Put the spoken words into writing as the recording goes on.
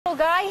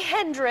Guy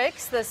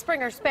Hendrix, the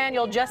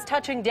springer-spaniel, just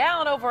touching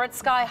down over at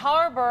Sky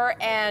Harbor,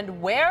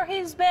 and where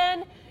he's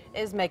been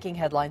is making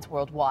headlines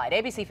worldwide.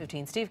 ABC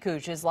 15's Steve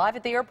Cooch is live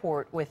at the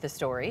airport with the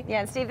story.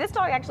 Yeah, and Steve, this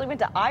dog actually went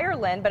to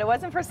Ireland, but it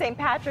wasn't for St.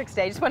 Patrick's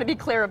Day. Just want to be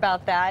clear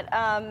about that.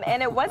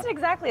 And it wasn't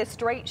exactly a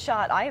straight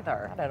shot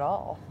either. Not at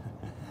all.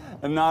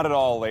 Not at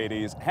all,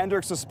 ladies.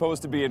 Hendrix was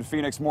supposed to be in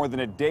Phoenix more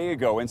than a day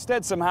ago.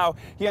 Instead, somehow,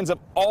 he ends up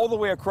all the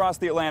way across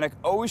the Atlantic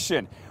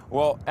Ocean.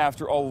 Well,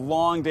 after a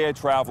long day of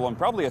travel, and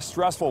probably a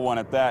stressful one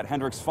at that,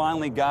 Hendrix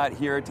finally got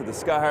here to the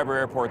Sky Harbor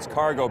Airport's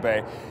cargo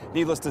bay.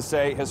 Needless to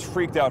say, his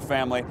freaked-out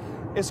family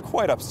is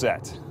quite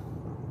upset.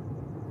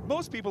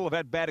 Most people have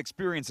had bad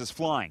experiences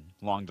flying.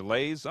 Long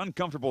delays,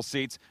 uncomfortable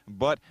seats,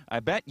 but I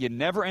bet you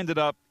never ended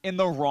up in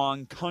the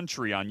wrong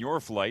country on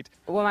your flight.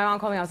 When my mom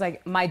called me, I was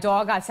like, my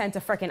dog got sent to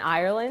frickin'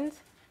 Ireland?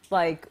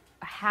 Like,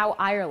 how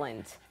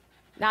Ireland?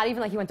 Not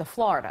even like he went to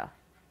Florida.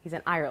 He's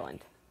in Ireland.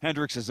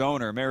 Hendrix's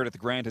owner, Meredith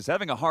Grant, is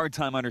having a hard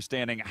time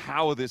understanding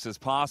how this is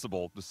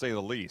possible, to say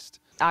the least.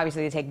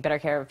 Obviously, they take better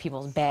care of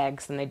people's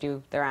bags than they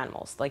do their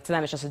animals. Like, to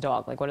them, it's just a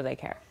dog. Like, what do they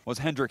care? Was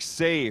Hendrix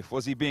safe?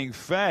 Was he being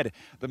fed?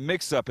 The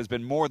mix-up has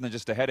been more than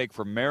just a headache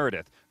for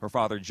Meredith. Her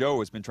father, Joe,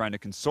 has been trying to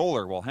console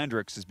her while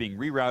Hendrix is being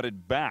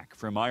rerouted back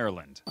from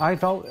Ireland. I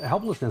felt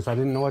helplessness. I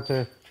didn't know what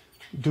to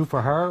do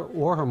for her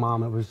or her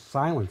mom. It was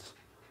silence.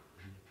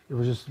 It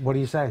was just, what do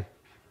you say?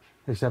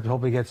 Except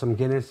hopefully get some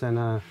Guinness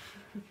and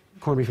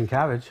corned beef and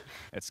cabbage.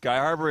 At Sky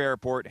Harbor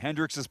Airport,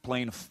 Hendrix's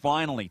plane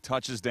finally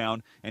touches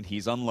down, and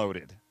he's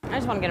unloaded. I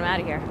just want to get him out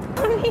of here.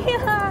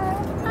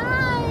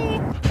 Hi!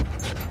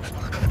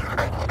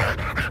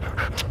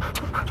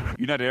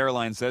 United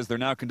Airlines says they're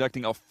now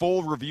conducting a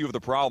full review of the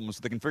problem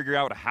so they can figure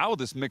out how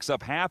this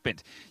mix-up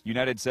happened.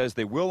 United says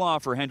they will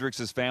offer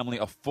Hendrix's family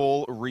a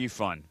full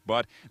refund,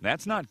 but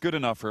that's not good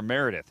enough for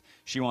Meredith.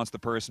 She wants the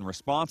person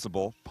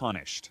responsible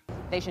punished.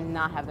 They should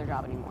not have their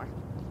job anymore.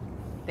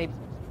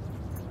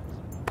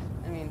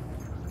 I mean,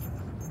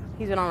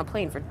 he's been on a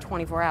plane for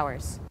 24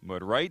 hours.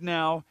 But right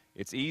now,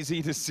 it's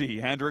easy to see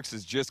Hendrix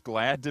is just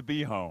glad to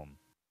be home.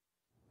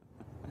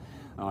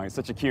 Oh, he's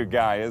such a cute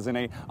guy, isn't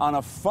he? On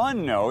a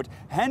fun note,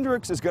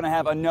 Hendrix is going to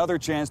have another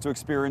chance to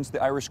experience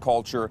the Irish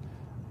culture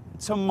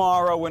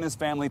tomorrow when his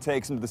family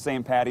takes him to the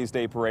St. Patty's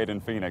Day parade in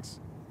Phoenix.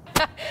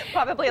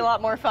 Probably a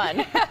lot more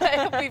fun.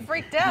 He'll be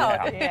freaked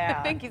out. Yeah.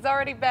 I think he's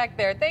already back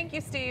there. Thank you,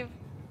 Steve.